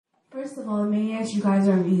First of all, Mayes, you guys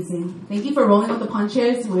are amazing. Thank you for rolling with the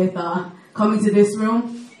punches with coming to this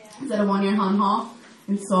room instead of 1 year in Helen Hall.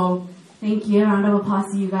 And so, thank you. Round of applause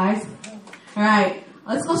to you guys. All right,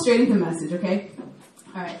 let's go straight into the message, okay?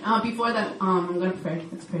 All right. Before that, I'm gonna pray.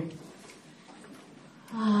 Let's pray.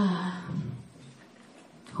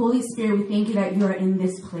 Holy Spirit, we thank you that you are in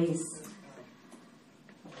this place.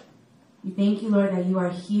 We thank you, Lord, that you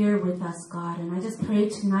are here with us, God. And I just pray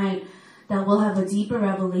tonight that we'll have a deeper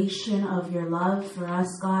revelation of your love for us,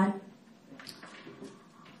 God.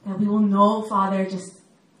 That we will know, Father, just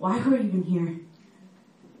why we're even here.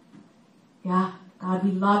 Yeah, God,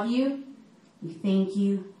 we love you. We thank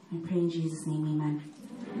you. I pray in Jesus' name, amen.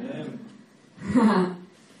 Amen.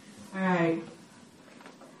 All right.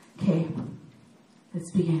 Okay.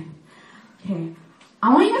 Let's begin. Okay.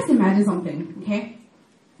 I want you guys to imagine something, okay?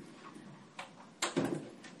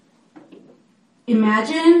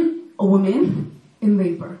 Imagine a woman in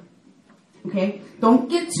labor, okay? Don't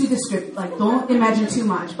get too descriptive, like don't imagine too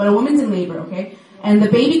much, but a woman's in labor, okay? And the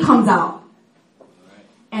baby comes out.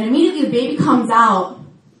 And immediately the baby comes out,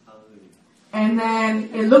 and then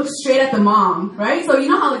it looks straight at the mom, right? So you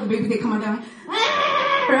know how like the baby, they come out, they're like,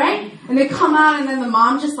 ah! Right? And they come out, and then the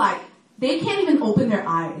mom just like, they can't even open their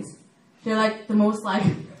eyes. They're like the most like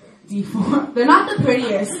deformed. They're not the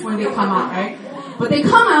prettiest when they come out, right? But they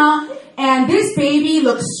come out, and this baby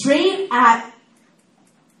looks straight at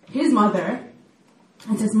his mother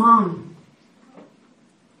and says, Mom,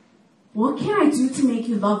 what can I do to make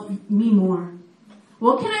you love me more?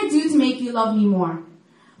 What can I do to make you love me more?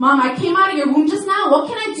 Mom, I came out of your womb just now. What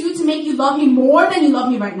can I do to make you love me more than you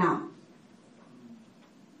love me right now?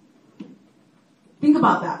 Think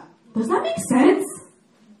about that. Does that make sense?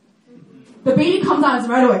 The baby comes out and says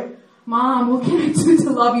right away, Mom, what can I do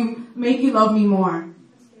to make you love me more?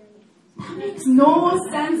 That makes no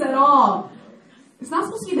sense at all. It's not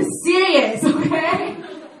supposed to be this serious, okay?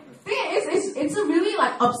 It's a really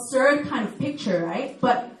like absurd kind of picture, right?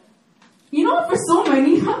 But you know what? For so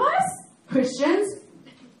many of us Christians,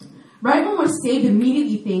 right when we're saved,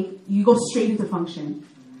 immediately you go straight into function.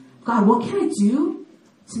 God, what can I do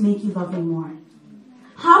to make you love me more?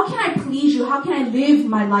 How can I please you? How can I live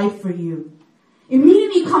my life for you?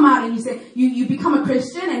 Immediately you come out and you say, you become a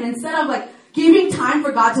Christian, and instead of like giving time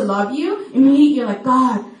for God to love you, immediately you're like,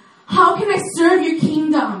 God, how can I serve your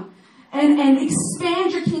kingdom and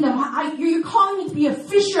expand your kingdom? You're calling me to be a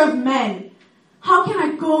fisher of men. How can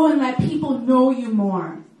I go and let people know you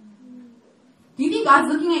more? Do you think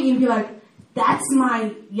God's looking at you and be like, that's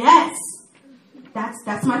my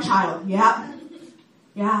child.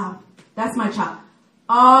 Yeah, that's my child.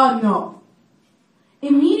 No.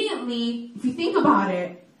 Immediately, if you think about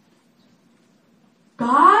it,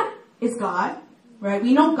 God is God, right?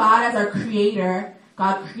 We know God as our creator.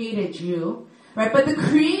 God created you, right? But the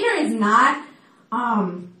creator is not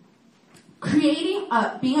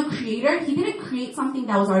being a creator. He didn't create something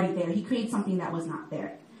that was already there. He created something that was not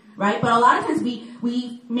there, right? But a lot of times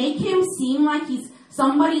we make him seem like he's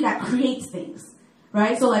somebody that creates things,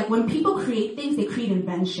 right? So like when people create things, they create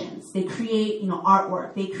inventions. They create,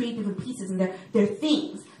 artwork. They create different pieces, and they're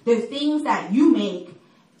things. They're things that you make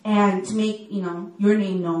and to make, your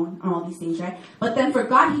name known and all these things, right? But then for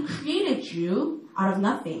God, he created you out of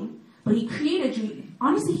nothing. But he created you,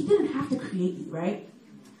 honestly, he didn't have to create you, right?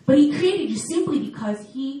 But he created you simply because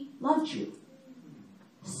he loved you.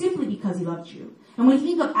 Simply because he loved you. And when you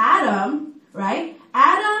think of Adam, right?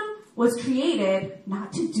 Adam was created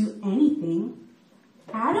not to do anything.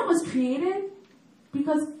 Adam was created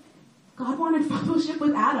because God wanted fellowship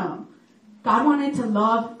with Adam. God wanted to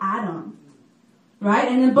love Adam. Right?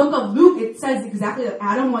 And in the book of Luke, it says exactly that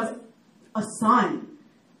Adam was a son.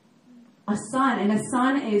 A son. And a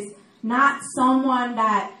son is not someone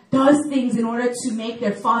that does things in order to make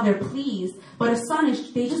their father pleased. But a son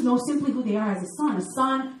is, they just know simply who they are as a son. A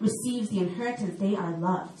son receives the inheritance. They are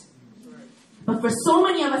loved. But for so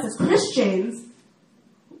many of us as Christians,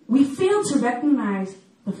 we fail to recognize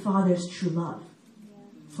the Father's true love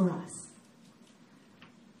for us.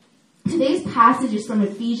 Today's passage is from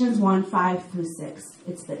Ephesians 1:5-6.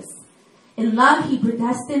 It's this. In love, he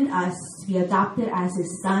predestined us to be adopted as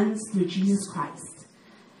his sons through Jesus Christ,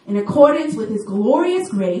 in accordance with his glorious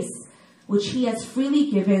grace, which he has freely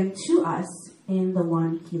given to us in the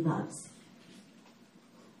one he loves.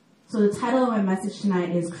 So the title of my message tonight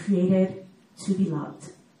is Created to be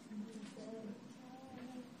Loved.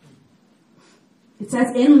 It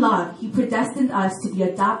says, in love, he predestined us to be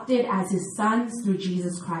adopted as his sons through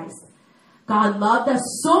Jesus Christ. God loved us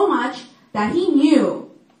so much that he knew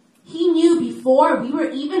before we were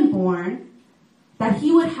even born that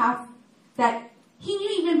he knew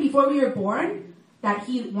even before we were born that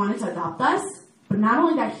he wanted to adopt us, but not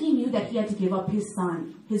only that, he knew that he had to give up his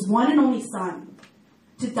son, his one and only son,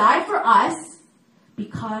 to die for us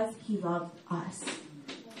because he loved us.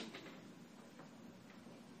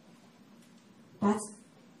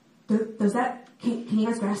 Can you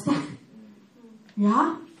guys grasp that?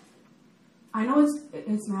 Yeah? I know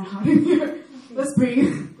it's not hot in here. Let's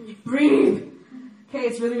breathe. Breathe. Okay,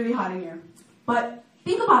 it's really, really hot in here. But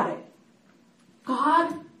think about it.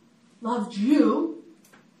 God loved you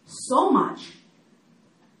so much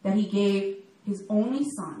that he gave his only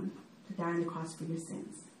son to die on the cross for your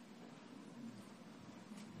sins.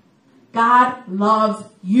 God loves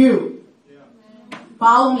you. Yeah.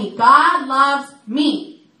 Follow me. God loves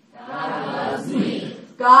me. God loves me.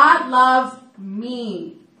 God loves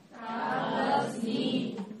me. God loves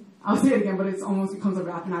me. I'll say it again, but it almost becomes a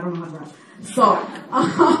rap, and I don't know how to rap. So,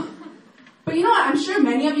 but you know what? I'm sure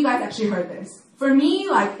many of you guys actually heard this. For me,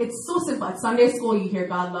 like, it's so simple. At Sunday school, you hear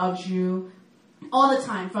God loves you all the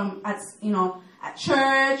time, at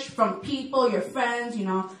church, from people, your friends,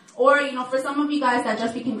 or, for some of you guys that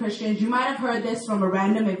just became Christians, you might have heard this from a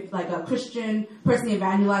random, like a Christian person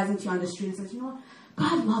evangelizing to you on the street and says, you know what?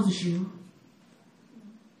 God loves you.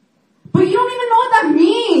 But you don't even know what that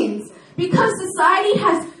means, because society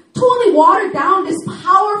has totally watered down this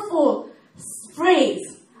powerful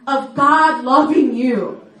phrase of God loving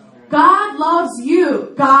you. God loves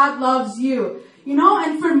you. God loves you.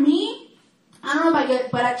 And for me, I don't know about you,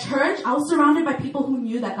 but at church, I was surrounded by people who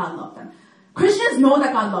knew that God loved them. Christians know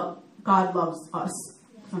that God loves us.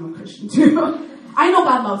 I'm a Christian too. I know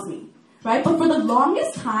God loves me, right? But for the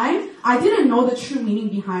longest time, I didn't know the true meaning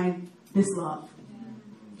behind this love.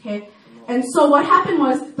 Okay? And so what happened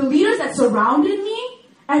was, the leaders that surrounded me,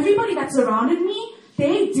 everybody that surrounded me,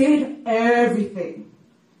 they did everything.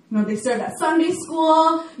 They served at Sunday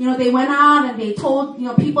school. They went out and they told,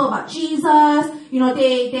 people about Jesus.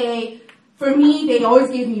 For me, they always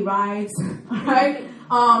gave me rides, right?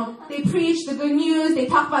 They preached the good news. They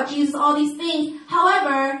talked about Jesus, all these things.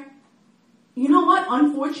 However, you know what?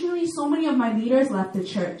 Unfortunately, so many of my leaders left the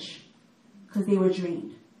church because they were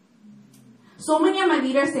drained. So many of my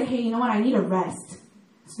leaders said, hey, you know what? I need a rest.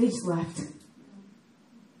 So they just left.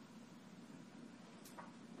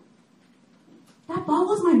 That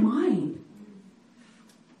boggles my mind.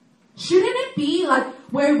 Shouldn't it be like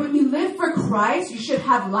where when you live for Christ, you should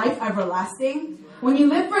have life everlasting? When you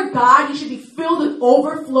live for God, you should be filled with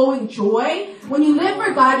overflowing joy. When you live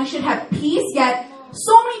for God, you should have peace. Yet,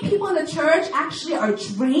 so many people in the church actually are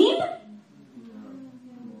drained.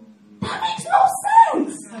 That makes no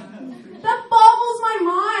sense. That boggles my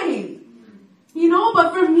mind.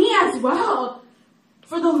 But for me as well,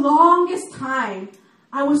 for the longest time,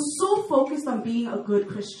 I was so focused on being a good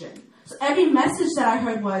Christian. So every message that I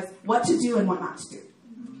heard was what to do and what not to do.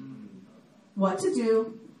 What to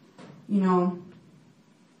do,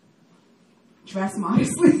 dress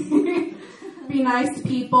modestly, be nice to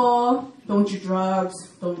people, don't do drugs,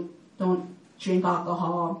 don't drink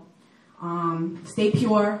alcohol, stay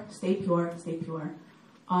pure.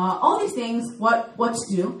 All these things, what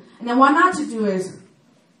to do. And then what not to do is,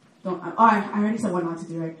 I already said what not to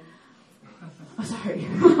do, right? Oh, sorry.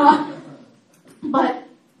 But,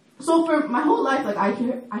 so for my whole life, like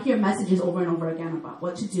I hear messages over and over again about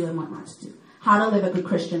what to do and what not to do. How to live a good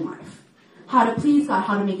Christian life. How to please God,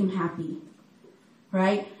 how to make Him happy.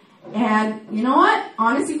 Right? And you know what?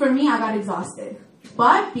 Honestly, for me, I got exhausted.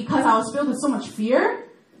 But because I was filled with so much fear,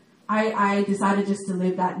 I decided just to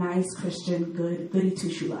live that nice Christian, goody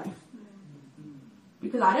two-shoe life.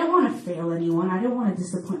 Because I didn't want to fail anyone. I didn't want to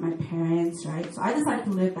disappoint my parents, right? So I decided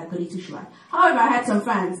to live that goody two-shoe life. However, I had some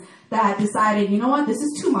friends that decided, you know what, this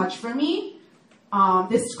is too much for me.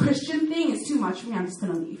 This Christian thing is too much for me. I'm just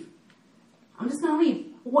going to leave.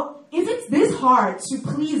 If it's this hard to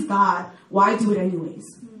please God, why do it anyways?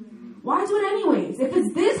 Why do it anyways? If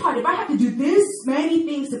it's this hard, if I have to do this many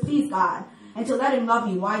things to please God and to let Him love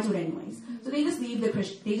me, why do it anyways? So they just leave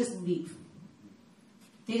they just leave.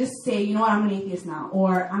 They just say, you know what, I'm an atheist now,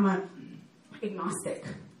 or I'm an agnostic.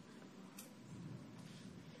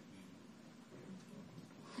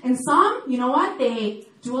 And some, you know what, they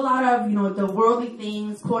do a lot of, the worldly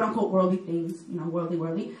things, quote unquote worldly things,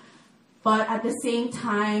 worldly. But at the same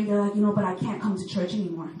time, they're like, but I can't come to church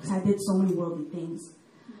anymore because I did so many worldly things.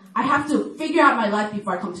 I have to figure out my life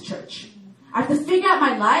before I come to church. I have to figure out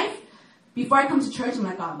my life before I come to church and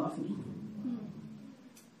let God love me.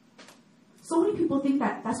 So many people think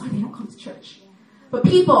that's why they don't come to church. But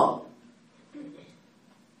people,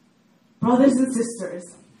 brothers and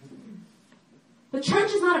sisters, the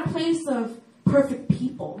church is not a place of perfect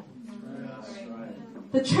people.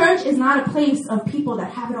 The church is not a place of people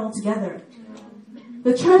that have it all together.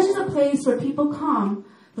 The church is a place where people come,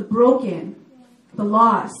 the broken, the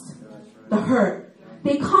lost, the hurt.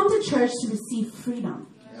 They come to church to receive freedom.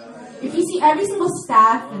 If you see every single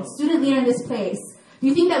staff and student leader in this place, do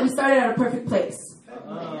you think that we started at a perfect place?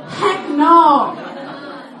 Heck no.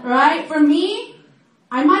 Right? For me,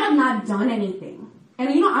 I might have not done anything. And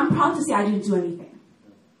I'm proud to say I didn't do anything.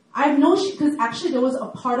 I have no, because actually there was a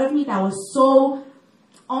part of me that was so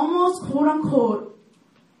almost quote unquote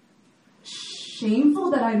shameful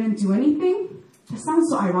that I didn't do anything. That sounds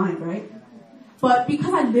so ironic, right? But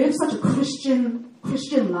because I lived such a Christian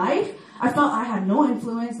life, I felt I had no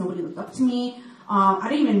influence. Nobody looked up to me. I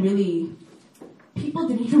didn't even really, people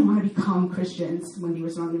didn't even want to become Christians when they were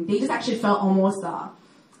surrounding me. They just actually felt almost,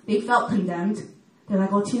 they felt condemned. They're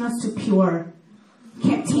like, oh, Tina's too pure.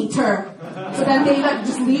 Can't taint her. So then they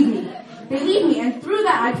just leave me. They leave me. And through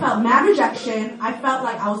that, I felt mad rejection. I felt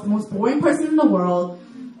like I was the most boring person in the world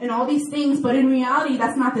and all these things. But in reality,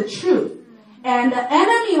 that's not the truth. And the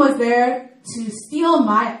enemy was there to steal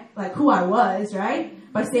my, who I was, right?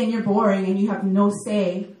 By saying you're boring and you have no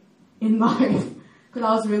say in life. Because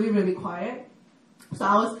I was really, really quiet. So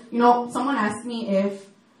I was, someone asked me if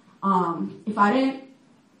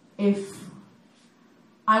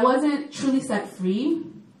I wasn't truly set free,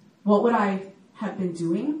 what would I have been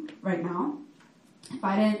doing right now? If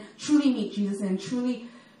I didn't truly meet Jesus and truly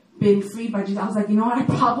been freed by Jesus, I was like, what? I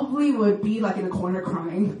probably would be in a corner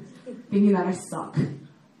crying, thinking that I suck.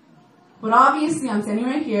 But obviously, I'm standing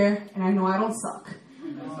right here, and I know I don't suck.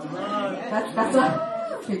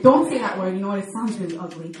 Okay, don't say that word. You know what? It sounds really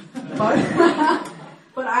ugly.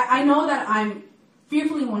 But I know that I'm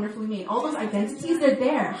fearfully and wonderfully made. All those identities, they're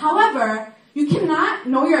there. However, you cannot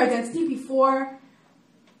know your identity before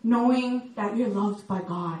knowing that you're loved by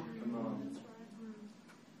God.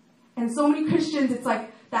 And so many Christians, it's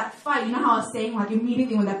like that fight. You know how I was saying,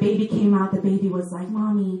 immediately when that baby came out, the baby was like,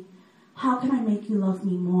 Mommy, how can I make you love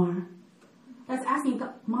me more? That's asking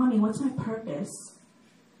God, Mommy, what's my purpose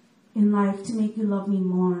in life to make you love me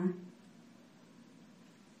more?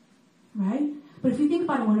 Right? But if you think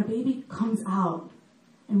about it, when a baby comes out,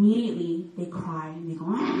 immediately they cry and they go,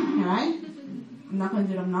 right? I'm not going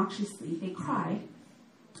to do it obnoxiously. They cry.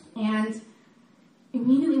 And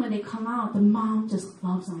immediately when they come out, the mom just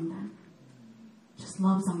loves on them. Just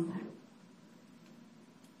loves on them.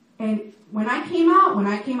 And when I came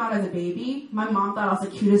out as a baby, my mom thought I was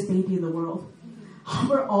the cutest baby in the world.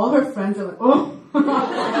 All her friends are like, oh.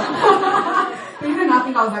 They did not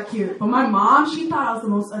think I was that cute. But my mom, she thought I was the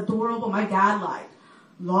most adorable. My dad,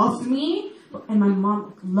 loved me. And my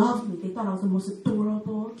mom loved me. They thought I was the most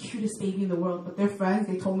adorable, cutest baby in the world. But their friends,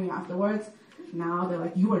 they told me afterwards, now they're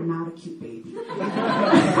like, you are not a cute baby. And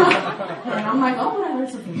I'm like, oh, whatever,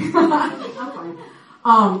 it's okay. I'm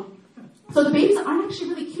fine. So the babies aren't actually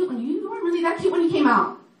really cute when you weren't really that cute when you came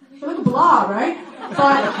out. You're like a blob, right?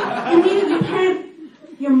 But immediately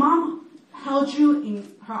your mom held you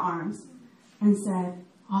in her arms and said,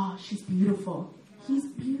 oh, she's beautiful. He's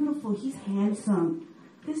beautiful. He's handsome.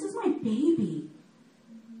 This is my baby.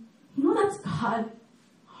 That's God's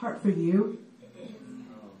heart for you.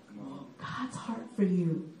 God's heart for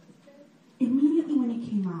you. Immediately when he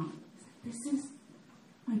came out, he said, this is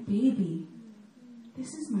my baby.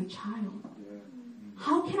 This is my child.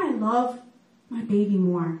 How can I love my baby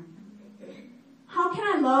more? How can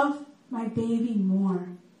I love my baby more?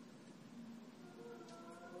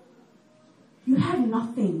 You have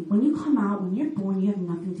nothing. When you come out, when you're born, you have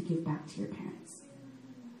nothing to give back to your parents.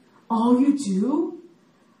 All you do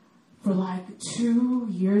for 2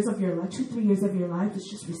 years of your life, 2-3 years of your life is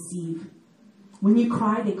just receive. When you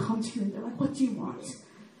cry, they come to you and they're like, what do you want?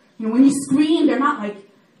 When you scream, they're not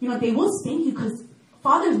they will spank you because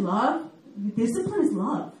Father's love, discipline is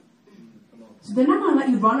love. So they're not going to let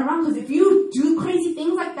you run around because if you do crazy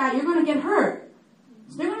things like that, you're going to get hurt.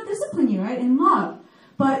 So they're going to discipline you, right, in love.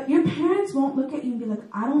 But your parents won't look at you and be like,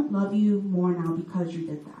 I don't love you more now because you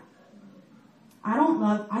did that. I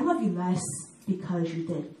love you less because you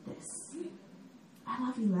did this. I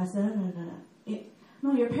love you less.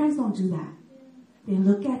 No, your parents don't do that. They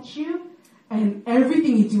look at you and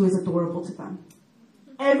everything you do is adorable to them.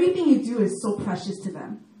 Everything you do is so precious to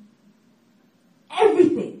them.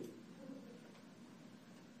 Everything.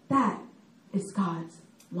 That is God's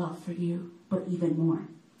love for you, but even more.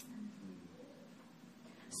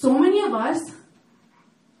 So many of us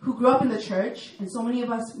who grew up in the church, and so many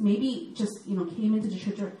of us maybe just, came into the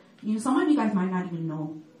church, or, some of you guys might not even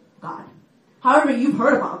know God. However, you've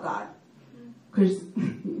heard about God. Because,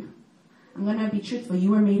 I'm going to be truthful, you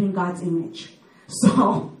were made in God's image.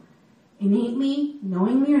 So, innately,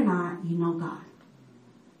 knowingly or not, you know God.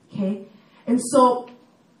 Okay? And so,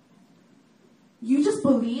 you just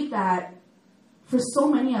believe that, for so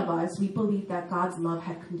many of us, we believe that God's love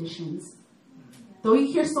had conditions. Though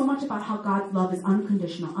you hear so much about how God's love is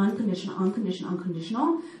unconditional, unconditional, unconditional,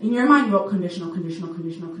 unconditional, in your mind you wrote conditional, conditional,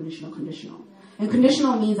 conditional, conditional, conditional. And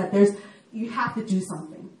conditional means that you have to do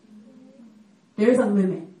something. There's a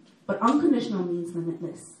limit. But unconditional means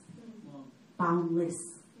limitless, boundless.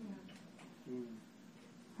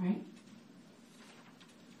 Right?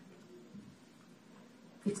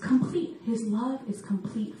 It's complete. His love is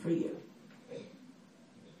complete for you.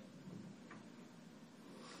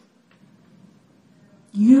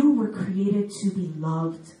 You were created to be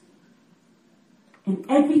loved. And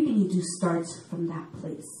everything you do starts from that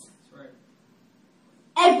place. That's right.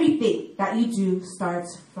 Everything that you do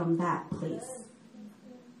starts from that place.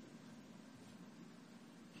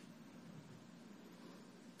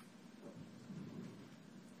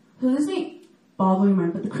 So this may boggle your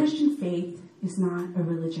mind, but the Christian faith is not a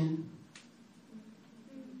religion.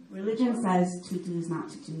 Religion says to do's, not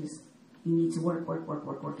to do's. You need to work,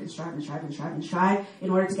 and strive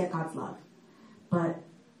in order to get God's love. But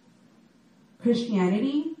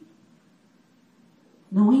Christianity,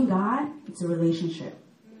 knowing God, it's a relationship.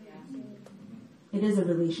 It is a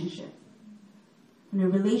relationship. And a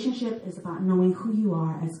relationship is about knowing who you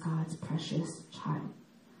are as God's precious child.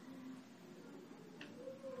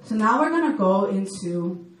 So now we're going to go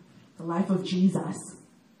into the life of Jesus.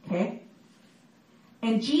 Okay?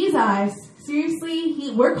 And Jesus, seriously,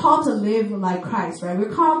 we're called to live like Christ, right? We're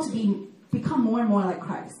called to become more and more like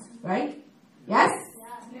Christ, right? Yes?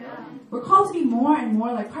 Yeah. We're called to be more and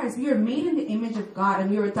more like Christ. We are made in the image of God, and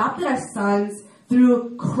we were adopted as sons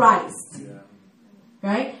through Christ. Yeah.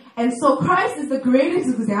 Right? And so Christ is the greatest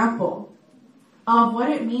example of what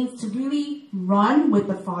it means to really run with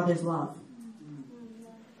the Father's love.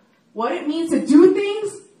 What it means to do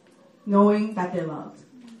things knowing that they're loved.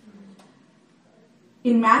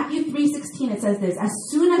 In Matthew 3:16, it says this: as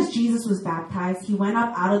soon as Jesus was baptized, he went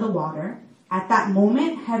up out of the water. At that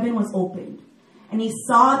moment, heaven was opened, and he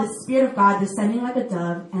saw the Spirit of God descending like a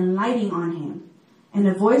dove and lighting on him. And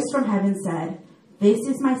a voice from heaven said, "This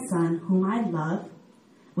is my Son, whom I love.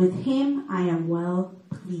 With him I am well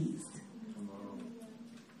pleased."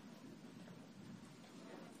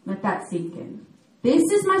 Let that sink in. This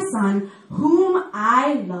is my Son, whom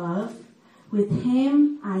I love. With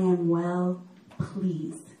him I am well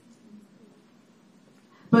pleased.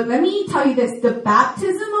 But let me tell you this. The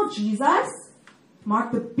baptism of Jesus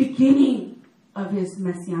marked the beginning of his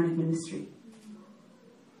messianic ministry.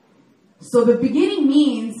 So the beginning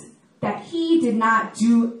means that he did not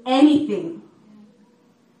do anything.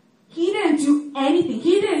 He didn't do anything.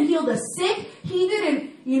 He didn't heal the sick. He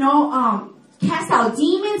didn't, cast out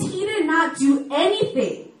demons. He did not do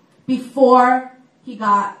anything before he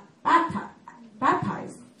got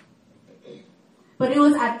baptized. But it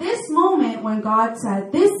was at this moment when God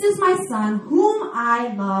said, "This is my Son, whom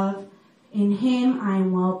I love. In him I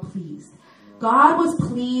am well pleased." God was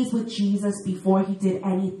pleased with Jesus before he did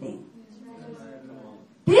anything.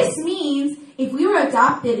 This means if we were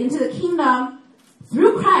adopted into the kingdom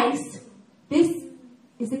through Christ, this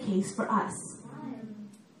is the case for us.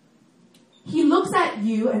 He looks at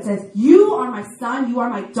you and says, "You are my son, you are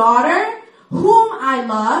my daughter, whom I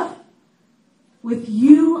love. With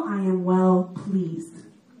you I am well pleased."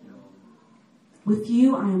 With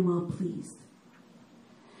you I am well pleased.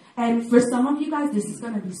 And for some of you guys, this is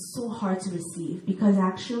going to be so hard to receive because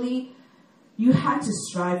actually you had to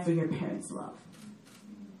strive for your parents' love.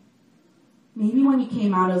 Maybe when you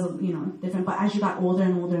came out as different, but as you got older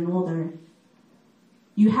and older and older,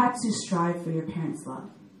 you had to strive for your parents' love.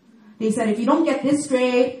 They said if you don't get this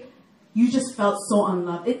grade, you just felt so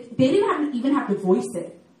unloved. They didn't even have to voice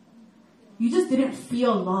it. You just didn't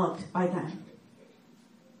feel loved by them.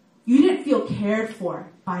 You didn't feel cared for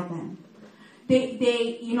by them.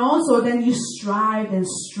 So then you strive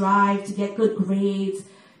to get good grades.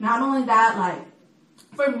 Not only that,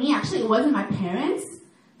 for me, actually, it wasn't my parents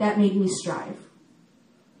that made me strive.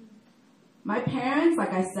 My parents,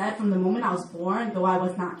 like I said, from the moment I was born, though I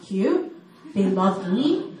was not cute, they loved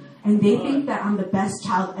me. And they think that I'm the best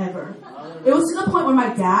child ever. It was to the point where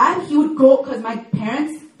my dad, he would go, because my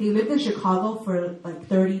parents, they lived in Chicago for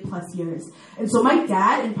 30 plus years. And so my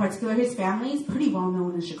dad, in particular, his family is pretty well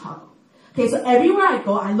known in Chicago. Okay, so everywhere I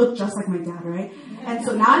go, I look just like my dad, right? And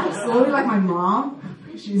so now I'm slowly like my mom.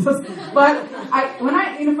 Jesus. But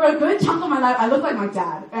for a good chunk of my life, I look like my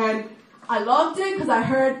dad. And I loved it because I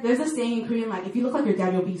heard, there's a saying in Korean, if you look like your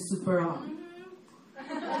dad, you'll be super,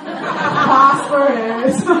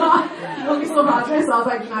 prosperous. Looking so prosperous. So I was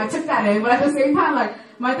like, I took that in. But at the same time, like,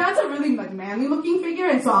 my dad's a really like manly looking figure,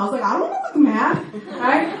 and so I was like, I don't want to look mad,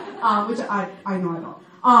 right? Which I know I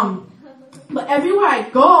don't. But everywhere I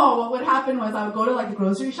go, what would happen was I would go to like the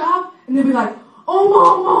grocery shop, and they'd be like,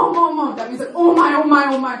 oh mom. That means like, oh my.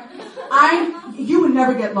 You would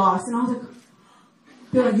never get lost. And I was like,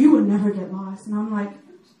 they're like, you would never get lost. And I'm like,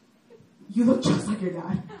 you look just like your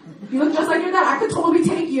dad. You look just like your dad. I could totally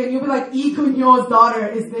take you, and you'll be like, Lee Kun-yeol's daughter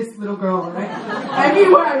is this little girl, right?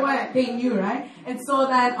 Everywhere I went, they knew, right? And so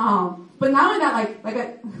then, but not only that,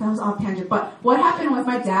 that was off tangent, but what happened was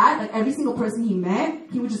my dad, like every single person he met,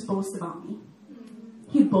 he would just boast about me.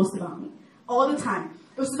 He would boast about me. All the time.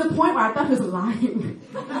 It was to the point where I thought he was lying.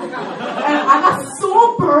 And I got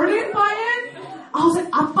so burdened by it. I was like,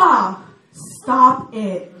 Appa, stop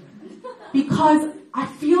it. Because I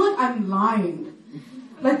feel like I'm lying.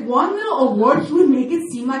 Like one little award, he would make it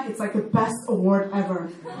seem like it's like the best award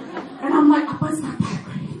ever. And I'm like, Appa, it's not that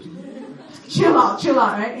great. Chill out,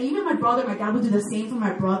 right? And even my dad would do the same for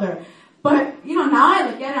my brother. But, now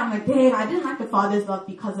I look at it, I'm like, Dave, I didn't like the father's love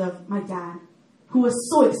because of my dad, who was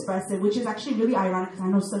so expressive, which is actually really ironic because I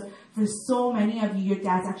know for so many of you, your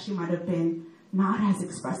dads actually might have been not as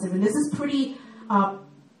expressive. And this is pretty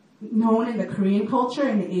known in the Korean culture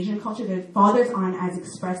and the Asian culture. Their fathers aren't as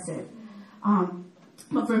expressive.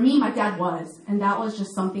 But for me, my dad was. And that was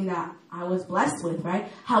just something that I was blessed with, right?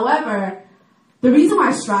 However, the reason why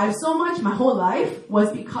I strive so much my whole life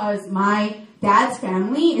was because my dad's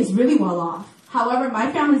family is really well off. However,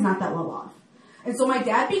 my family is not that well off. And so my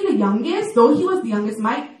dad being the youngest, though he was the youngest,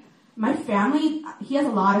 my family, he has a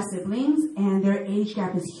lot of siblings, and their age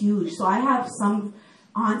gap is huge. So I have some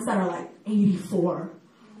aunts that are like 84.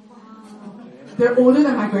 They're older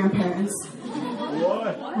than my grandparents.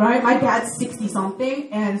 Right? My dad's 60-something,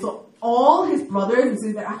 and so all his brothers and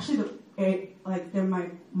sisters, they're actually they're my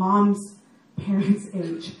mom's parents'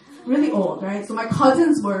 age. Really old, right? So my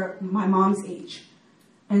cousins were my mom's age.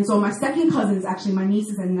 And so my second cousins, actually my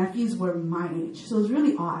nieces and nephews, were my age. So it was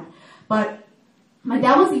really odd. But my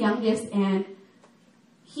dad was the youngest, and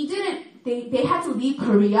they had to leave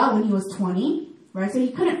Korea when he was 20, right? So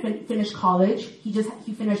he couldn't finish college. He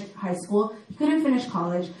finished high school. He couldn't finish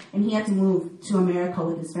college, and he had to move to America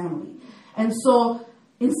with his family. And so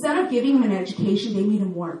instead of giving him an education, they made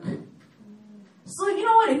him work. So you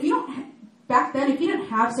know what? Back then, if you didn't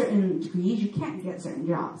have certain degrees, you can't get certain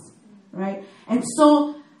jobs, right? And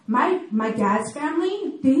so my dad's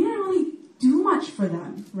family, they didn't really do much for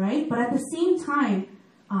them, right? But at the same time,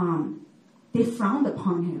 they frowned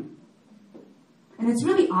upon him. And it's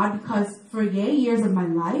really odd because for years of my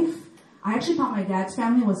life, I actually thought my dad's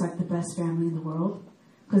family was like the best family in the world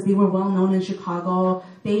because they were well known in Chicago.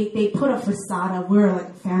 They put a facade of we're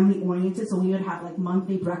like family oriented, so we would have like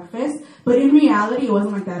monthly breakfast. But in reality, it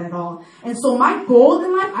wasn't like that at all. And so my goal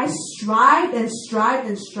in life, I strived,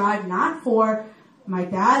 not for my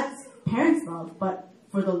dad's parents' love, but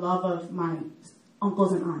for the love of my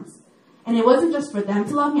uncles and aunts. And it wasn't just for them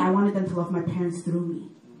to love me, I wanted them to love my parents through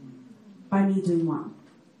me, by me doing well.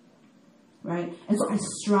 Right? And so I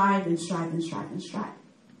strived.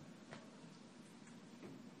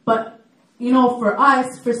 But, for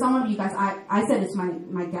us, for some of you guys, I said it's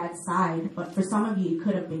my dad's side, but for some of you, it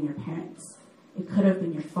could have been your parents. It could have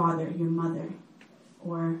been your father, your mother,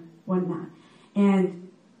 or whatnot. And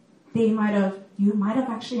you might have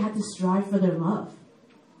actually had to strive for their love.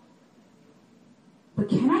 But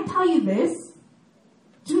can I tell you this?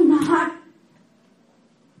 Do not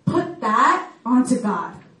put that onto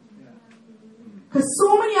God. Because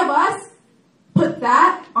so many of us put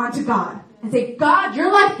that onto God and say, God,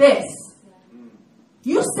 you're like this.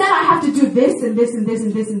 You said I have to do this and this and this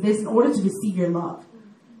and this and this in order to receive your love.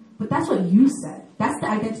 But that's what you said. That's the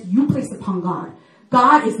identity you placed upon God.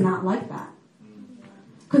 God is not like that.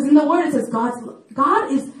 Because in the Word it says God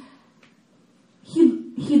is,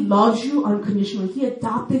 He loves you unconditionally. He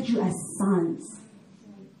adopted you as sons.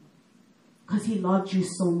 Because He loved you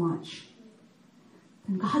so much.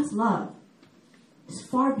 And God's love is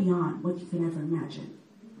far beyond what you can ever imagine.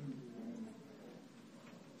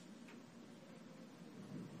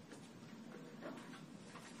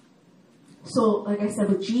 So, like I said,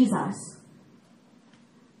 with Jesus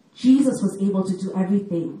was able to do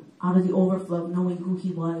everything out of the overflow of knowing who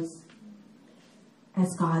He was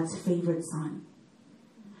as God's favorite son.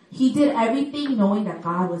 He did everything knowing that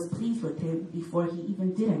God was pleased with Him before He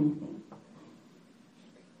even did anything.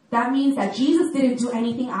 That means that Jesus didn't do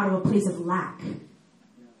anything out of a place of lack.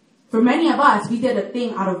 For many of us, we did a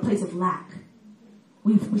thing out of a place of lack.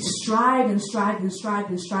 We strived in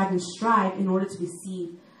order to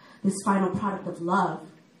receive this final product of love.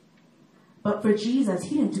 But for Jesus,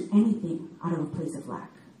 he didn't do anything out of a place of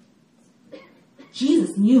lack.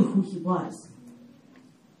 Jesus knew who he was.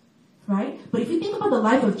 Right? But if you think about the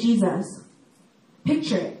life of Jesus,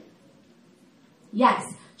 picture it. Yes,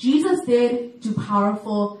 Jesus did do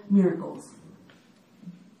powerful miracles.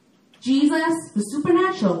 Jesus, the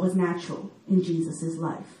supernatural was natural in Jesus'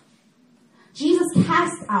 life. Jesus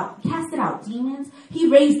casted out demons. He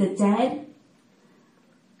raised the dead.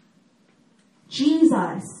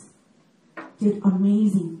 Jesus did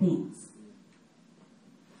amazing things.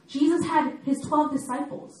 Jesus had his 12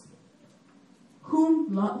 disciples who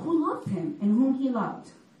loved him and whom he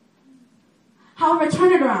loved. However,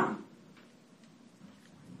 turn it around.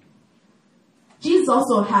 Jesus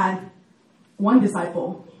also had one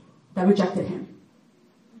disciple that rejected him.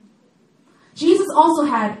 Jesus also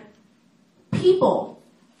had people,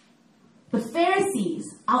 the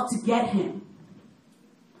Pharisees, out to get him.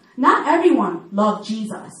 Not everyone loved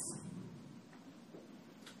Jesus.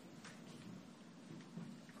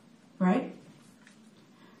 Right?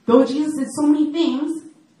 Though Jesus did so many things,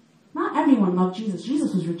 not everyone loved Jesus.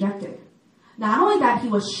 Jesus was rejected. Not only that, he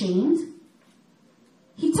was shamed.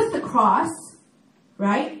 He took the cross,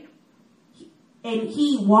 right? And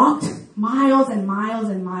he walked miles and miles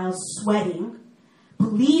and miles sweating,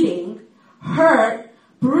 bleeding, hurt,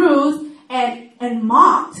 bruised, and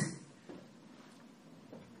mocked.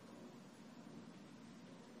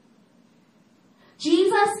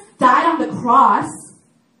 Jesus died on the cross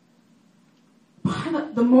by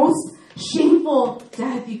the most shameful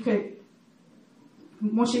death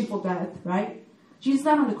most shameful death, right? Jesus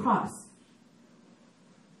died on the cross.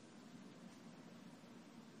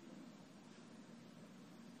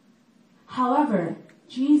 However,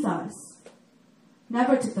 Jesus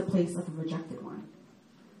never took the place of a rejected one.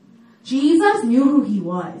 Jesus knew who he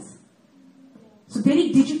was. So do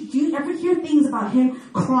you ever hear things about him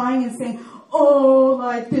crying and saying, oh,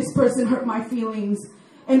 like this person hurt my feelings.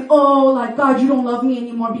 And oh, like God, you don't love me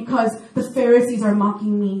anymore because the Pharisees are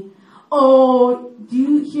mocking me. Oh,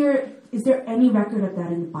 is there any record of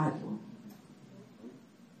that in the Bible?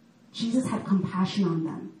 Jesus had compassion on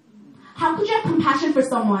them. How could you have compassion for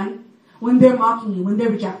someone when they're mocking you, when they're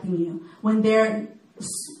rejecting you, when they're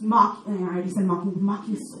mocking? I already said mocking.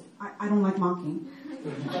 Mocking, I don't like mocking.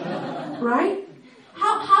 Right?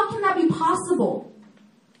 How can that be possible?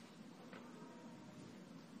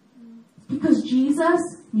 Because Jesus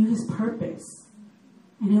knew his purpose.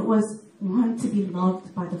 And it was one, to be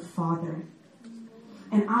loved by the Father.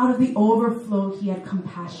 And out of the overflow, he had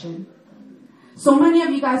compassion. So many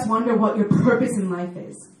of you guys wonder what your purpose in life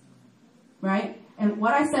is. Right? And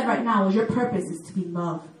what I said right now is your purpose is to be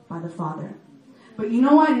loved by the Father. But you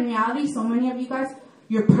know what? In reality, so many of you guys,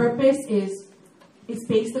 your purpose is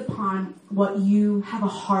based upon what you have a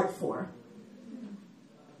heart for.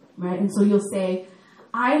 Right? And so you'll say,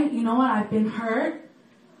 I've been hurt.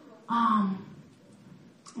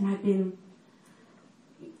 And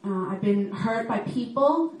I've been hurt by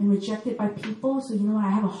people and rejected by people. So you know what? I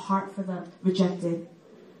have a heart for the rejected.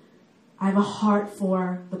 I have a heart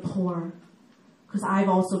for the poor. Because I've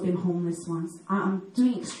also been homeless once. I'm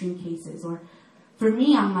doing extreme cases. Or for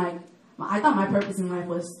me, I thought my purpose in life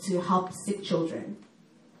was to help sick children.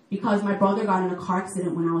 Because my brother got in a car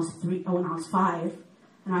accident when I was 5.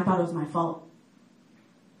 And I thought it was my fault.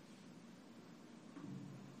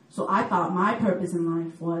 So I thought my purpose in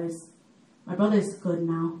life was, my brother's good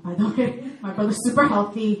now, by the way. My brother's super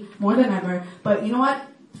healthy, more than ever. But you know what?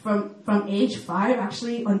 From age 5,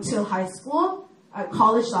 actually, until high school,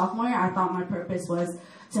 college sophomore year, I thought my purpose was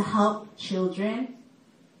to help children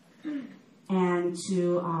and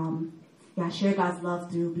to share God's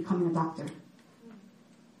love through becoming a doctor.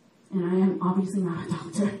 And I am obviously not a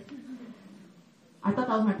doctor. I thought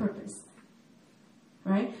that was my purpose.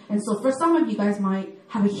 Right? And so for some of you guys might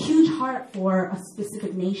have a huge heart for a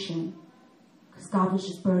specific nation because God was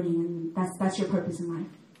just burning, and that's your purpose in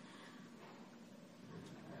life.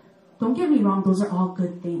 Don't get me wrong, those are all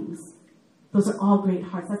good things. Those are all great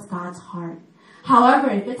hearts. That's God's heart. However,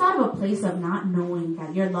 if it's out of a place of not knowing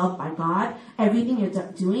that you're loved by God, everything you're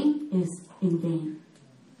doing is in vain.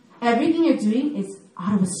 Everything you're doing is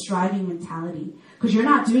out of a striving mentality because you're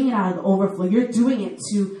not doing it out of the overflow. You're doing it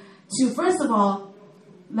to first of all,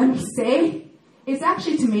 let me say, it's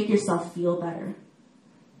actually to make yourself feel better.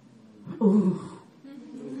 Ooh.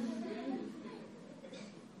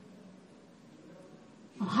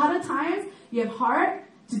 A lot of times you have heart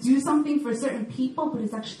to do something for certain people, but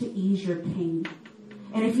it's actually to ease your pain.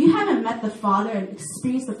 And if you haven't met the Father and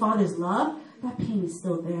experienced the Father's love, that pain is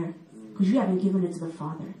still there because you haven't given it to the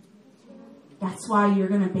Father. That's why you're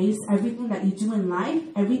going to base everything that you do in life,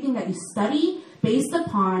 everything that you study, based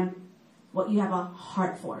upon what you have a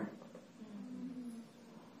heart for.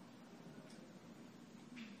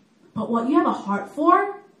 But what you have a heart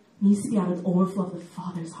for needs to be out of the overflow of the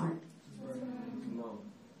Father's heart.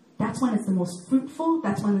 That's when it's the most fruitful.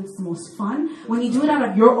 That's when it's the most fun. When you do it out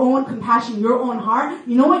of your own compassion, your own heart,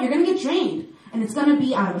 you know what? You're going to get drained. And it's going to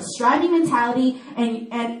be out of a striving mentality.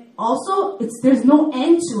 And also, there's no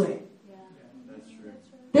end to it. Yeah. That's true.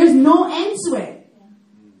 There's no end to it.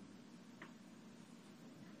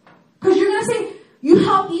 Because you're going to say, you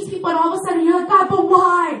help these people, and all of a sudden you're like, God, but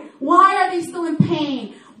why? Why are they still in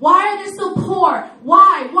pain? Why are they still poor?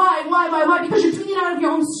 Why? Because you're doing it out of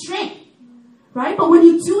your own strength. Right? But when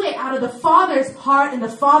you do it out of the Father's heart and the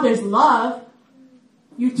Father's love,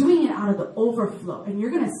 you're doing it out of the overflow. And you're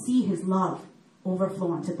going to see His love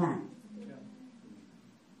overflow onto them.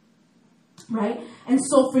 Right? And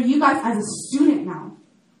so for you guys as a student now,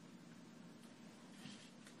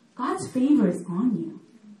 God's favor is on you.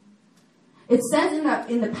 It says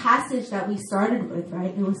in the passage that we started with,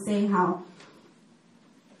 right? It was saying how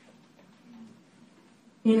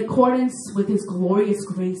in accordance with His glorious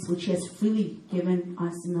grace, which He has freely given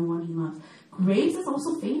us in the one He loves. Grace is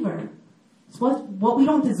also favor. It's what we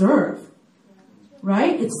don't deserve.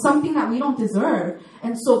 Right? It's something that we don't deserve.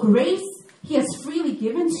 And so grace, He has freely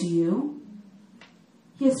given to you.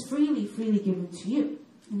 He has freely given to you.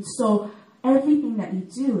 And so everything that you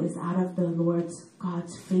do is out of the Lord's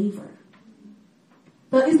God's favor.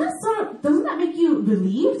 But doesn't that make you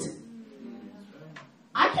relieved?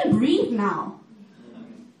 I can breathe now.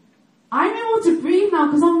 I'm able to breathe now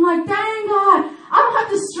because I'm like, dang God, I don't have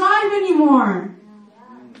to strive anymore.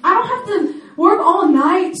 I don't have to work all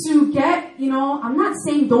night to get, I'm not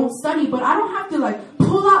saying don't study, but I don't have to like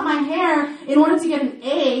pull out my hair in order to get an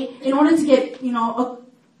A, in order to get, a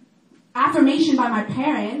affirmation by my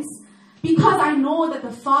parents, because I know that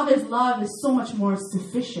the Father's love is so much more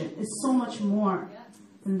sufficient. It's so much more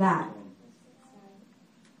than that.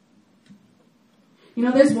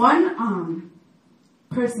 There's one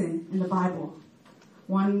person in the Bible,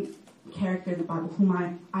 one character in the Bible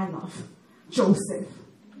whom I love, Joseph,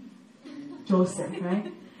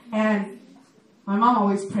 right? And my mom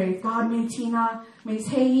always prays, God, may Tina, may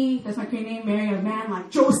Hei, that's my Korean name, marry a man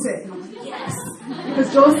like Joseph. And I'm like, yes!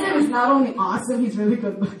 Because Joseph is not only awesome, he's really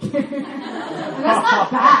good looking. And that's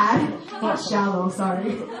not bad. It's not shallow,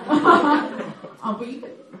 sorry. But you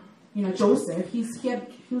could, Joseph, he was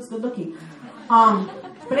good looking.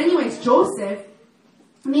 But anyways, Joseph,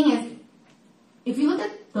 the thing is, if you look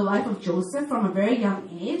at the life of Joseph from a very young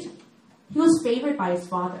age, he was favored by his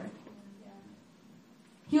father.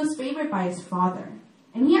 He was favored by his father.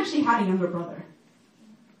 And he actually had a younger brother.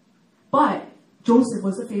 But Joseph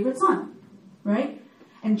was the favorite son, right?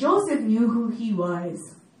 And Joseph knew who he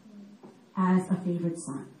was as a favorite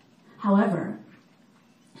son. However,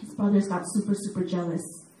 his brothers got super jealous.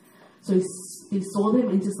 So they sold him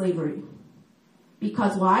into slavery.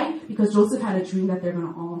 Because why? Because Joseph had a dream that they're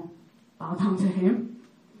going to all bow down to him.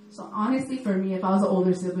 So honestly, for me, if I was an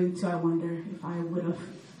older sibling too, I wonder if I would have,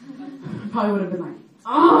 probably would have been like,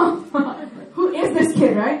 who is this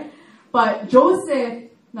kid, right? But Joseph,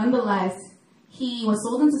 nonetheless, he was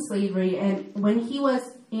sold into slavery. And when he was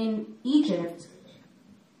in Egypt,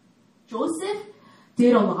 Joseph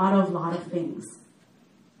did a lot of things,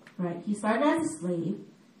 right? He started as a slave.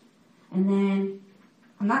 And then,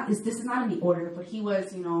 this is not in the order, but he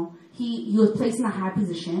was, he was placed in a high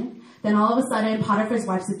position. Then all of a sudden, Potiphar's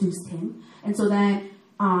wife seduced him. And so then,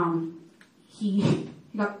 he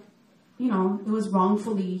got, he was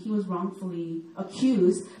wrongfully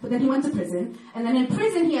accused. But then he went to prison. And then in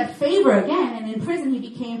prison, he had favor again. And in prison, he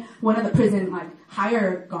became one of the prison,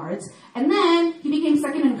 higher guards. And then he became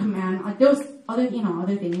second in command. There was other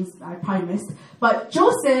things I probably missed. But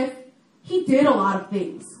Joseph, he did a lot of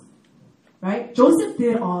things. Right? Joseph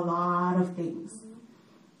did a lot of things.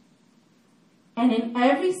 And in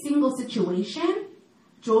every single situation,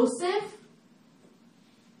 Joseph's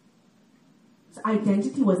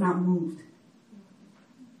identity was not moved.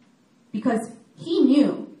 Because he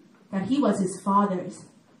knew that he was his father's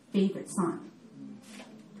favorite son.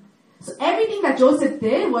 So everything that Joseph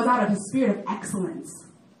did was out of his spirit of excellence.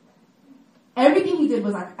 Everything he did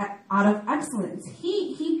was out of excellence.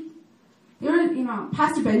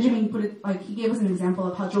 Pastor Benjamin put it he gave us an example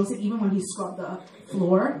of how Joseph, even when he scrubbed the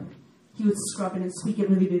floor, he would scrub it and squeak it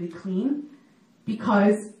really, really clean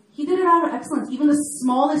because he did it out of excellence. Even the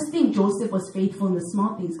smallest thing, Joseph was faithful in the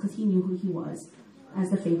small things because he knew who he was as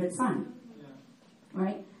the favorite son.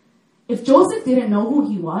 Right? If Joseph didn't know who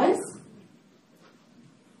he was,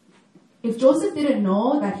 if Joseph didn't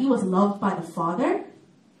know that he was loved by the Father,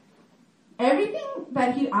 everything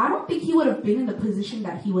that I don't think he would have been in the position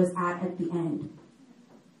that he was at the end.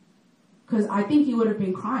 Because I think he would have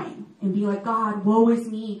been crying and be like, God, woe is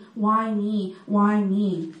me. Why me? Why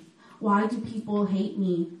me? Why do people hate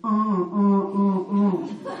me?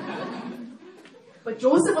 But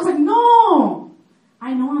Joseph was like, no,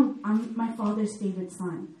 I know I'm my father's favorite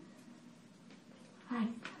son. Hi.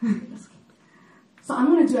 So I'm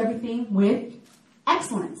going to do everything with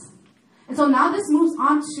excellence. And so now this moves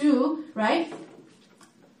on to, right,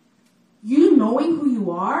 you knowing who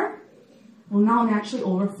you are will now naturally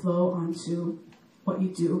overflow onto what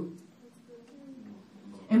you do.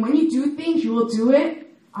 And when you do things, you will do it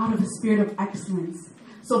out of a spirit of excellence.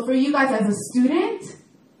 So for you guys as a student,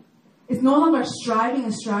 it's no longer striving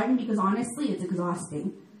and striving, because honestly, it's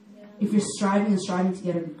exhausting. If you're striving and striving to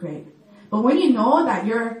get a good grade. But when you know that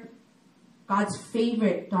you're God's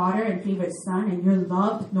favorite daughter and favorite son, and you're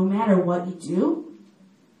loved no matter what you do,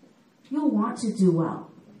 you'll want to do well.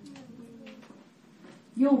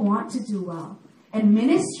 You'll want to do well. And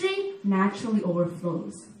ministry naturally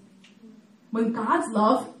overflows. When God's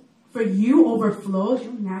love for you overflows,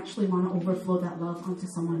 you'll naturally want to overflow that love onto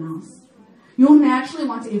someone else. You'll naturally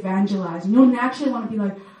want to evangelize. You'll naturally want to be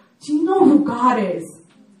like, do you know who God is?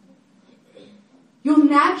 You'll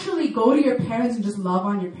naturally go to your parents and just love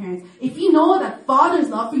on your parents. If you know that Father's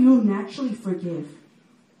love for you, you'll naturally forgive.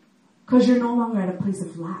 Because you're no longer at a place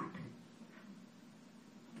of lack.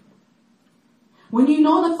 When you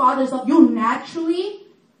know the Father's love, you'll naturally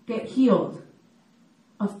get healed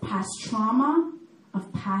of past trauma,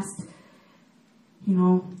 of past,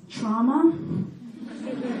 trauma.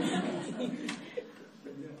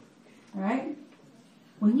 Alright?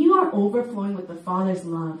 When you are overflowing with the Father's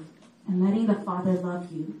love and letting the Father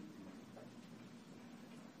love you,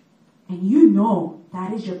 and you know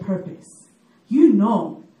that is your purpose, you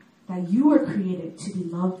know that you were created to be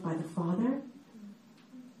loved by the Father,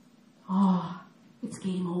 it's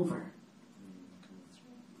game over.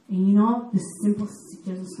 And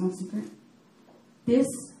there's a small secret. This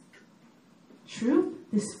truth,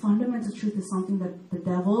 this fundamental truth, is something that the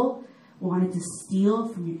devil wanted to steal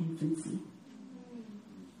from your infancy.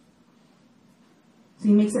 So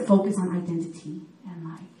he makes it focus on identity and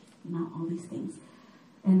all these things.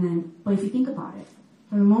 And then, but if you think about it,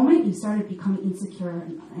 from the moment you started becoming insecure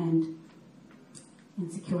and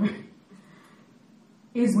insecure,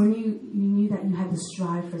 is when you knew that you had to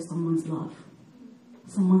strive for someone's love,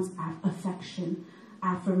 someone's affection,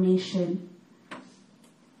 affirmation.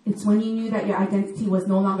 It's when you knew that your identity was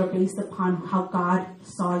no longer based upon how God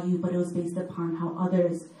saw you, but it was based upon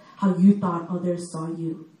how you thought others saw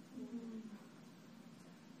you.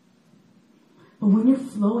 But when you're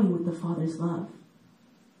flowing with the Father's love,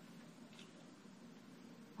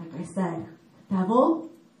 like I said, the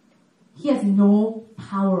devil, he has no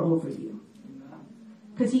power over you.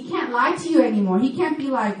 Because he can't lie to you anymore. He can't be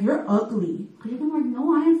like, you're ugly. Because you're going to be like,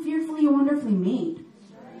 no, I am fearfully and wonderfully made.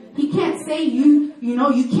 He can't say you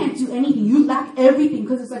can't do anything. You lack everything.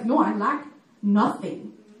 Because it's like, no, I lack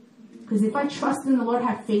nothing. Because if I trust in the Lord,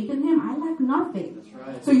 have faith in Him, I lack nothing.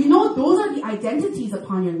 Right. So those are the identities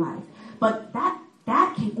upon your life. But that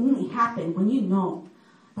can only happen when you know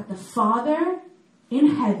that the Father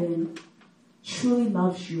in heaven truly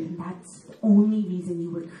loves you. And that's the only reason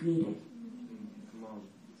you were created.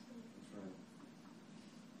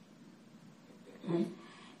 Right?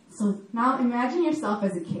 So now imagine yourself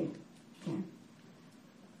as a kid. Okay?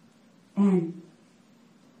 And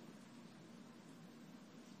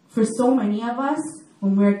for so many of us,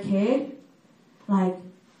 when we're a kid,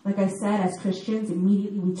 like I said, as Christians,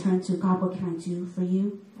 immediately we turn to God, what can I do for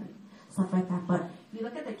you? Stuff like that. But you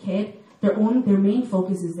look at the kid, their main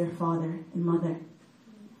focus is their father and mother.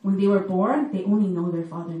 When they were born, they only know their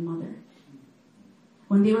father and mother.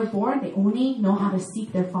 When they were born, they only know how to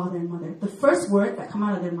seek their father and mother. The first word that come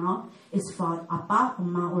out of their mouth is father, appa,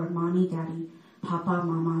 mama, or mommy, daddy, papa,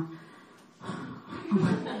 mama.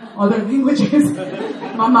 Other languages.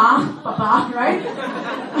 Mama, papa, right?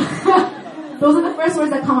 Those are the first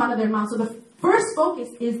words that come out of their mouth. So the first focus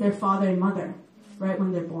is their father and mother, right,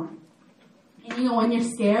 when they're born. And when you're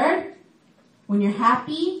scared, when you're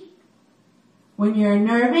happy, when you're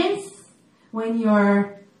nervous, when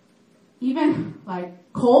you're even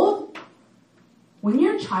cold, when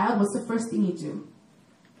you're a child, what's the first thing you do?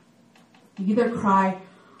 You either cry,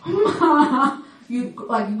 you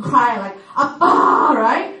cry like, Appa,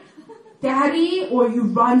 right? Daddy, or you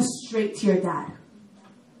run straight to your dad.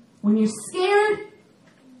 When you're scared,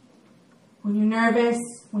 when you're nervous,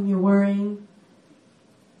 when you're worrying,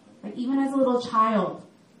 even as a little child,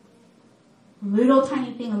 A little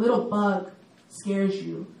tiny thing, a little bug scares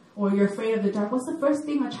you. Or you're afraid of the dark. What's the first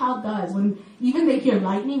thing a child does? When even they hear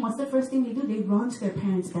lightning, what's the first thing they do? They run to their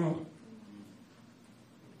parents' bed.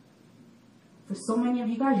 For so many of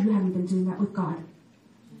you guys, you haven't been doing that with God.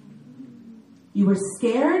 You were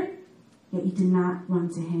scared, yet you did not run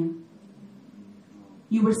to Him.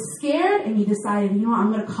 You were scared and you decided, you know what,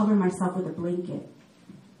 I'm going to cover myself with a blanket.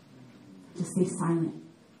 Just stay silent.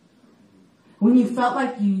 When you felt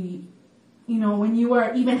like when you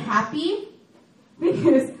were even happy,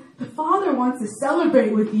 because the Father wants to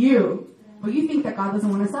celebrate with you, but you think that God doesn't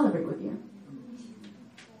want to celebrate with you.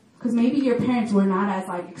 Because maybe your parents were not as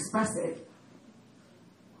expressive.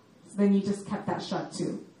 So then you just kept that shut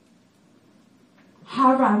too.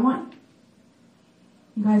 However, I want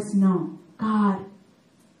you guys to know, God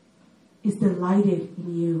is delighted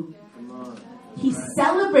in you. He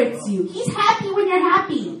celebrates you. He's happy when you're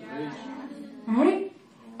happy. Right?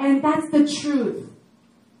 And that's the truth.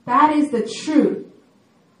 That is the truth.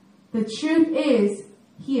 The truth is,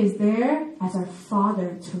 He is there as our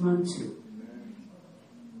Father to run to.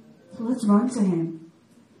 So let's run to Him.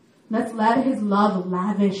 Let's let His love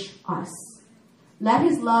lavish us. Let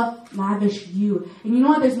His love lavish you. And you know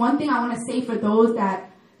what? There's one thing I want to say for those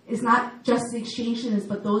that it's not just the exchange students,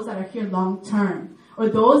 but those that are here long term. Or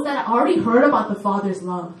those that already heard about the Father's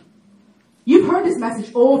love. You've heard this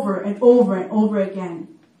message over and over and over again.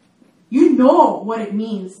 You know what it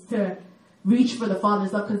means to reach for the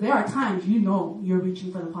Father's love, because there are times you know you're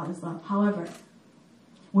reaching for the Father's love. However,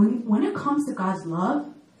 when it comes to God's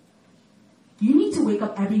love, you need to wake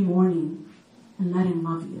up every morning and let Him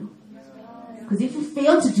love you. Because if you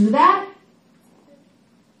fail to do that,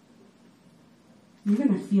 you're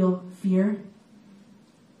going to feel fear.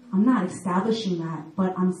 I'm not establishing that,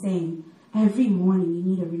 but I'm saying every morning you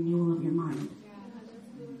need a renewal of your mind.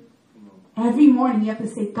 Every morning you have to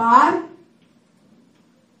say, God,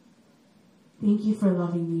 thank you for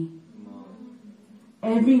loving me.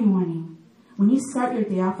 Every morning. When you start your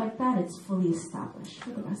day off like that, it's fully established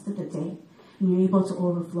for the rest of the day. And you're able to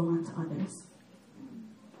overflow onto others.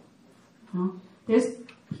 You know? There's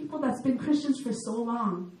people that's been Christians for so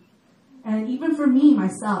long. And even for me,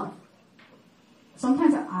 myself,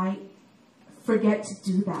 sometimes I forget to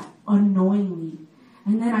do that unknowingly.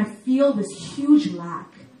 And then I feel this huge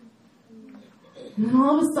lack. And then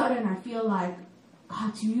all of a sudden I feel like,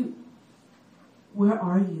 God, where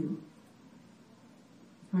are you?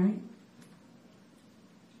 Right?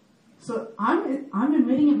 So I'm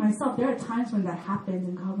admitting it myself. There are times when that happens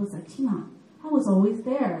and God was like, Tina, I was always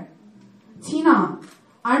there. Tina,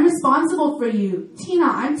 I'm responsible for you. Tina,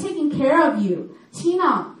 I'm taking care of you.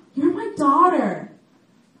 Tina, you're my daughter.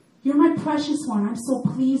 You're my precious one. I'm so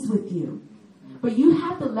pleased with you. But you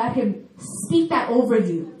have to let Him speak that over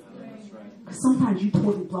you. Because sometimes you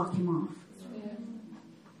totally block Him off.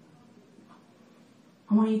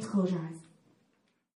 I want you to close your eyes.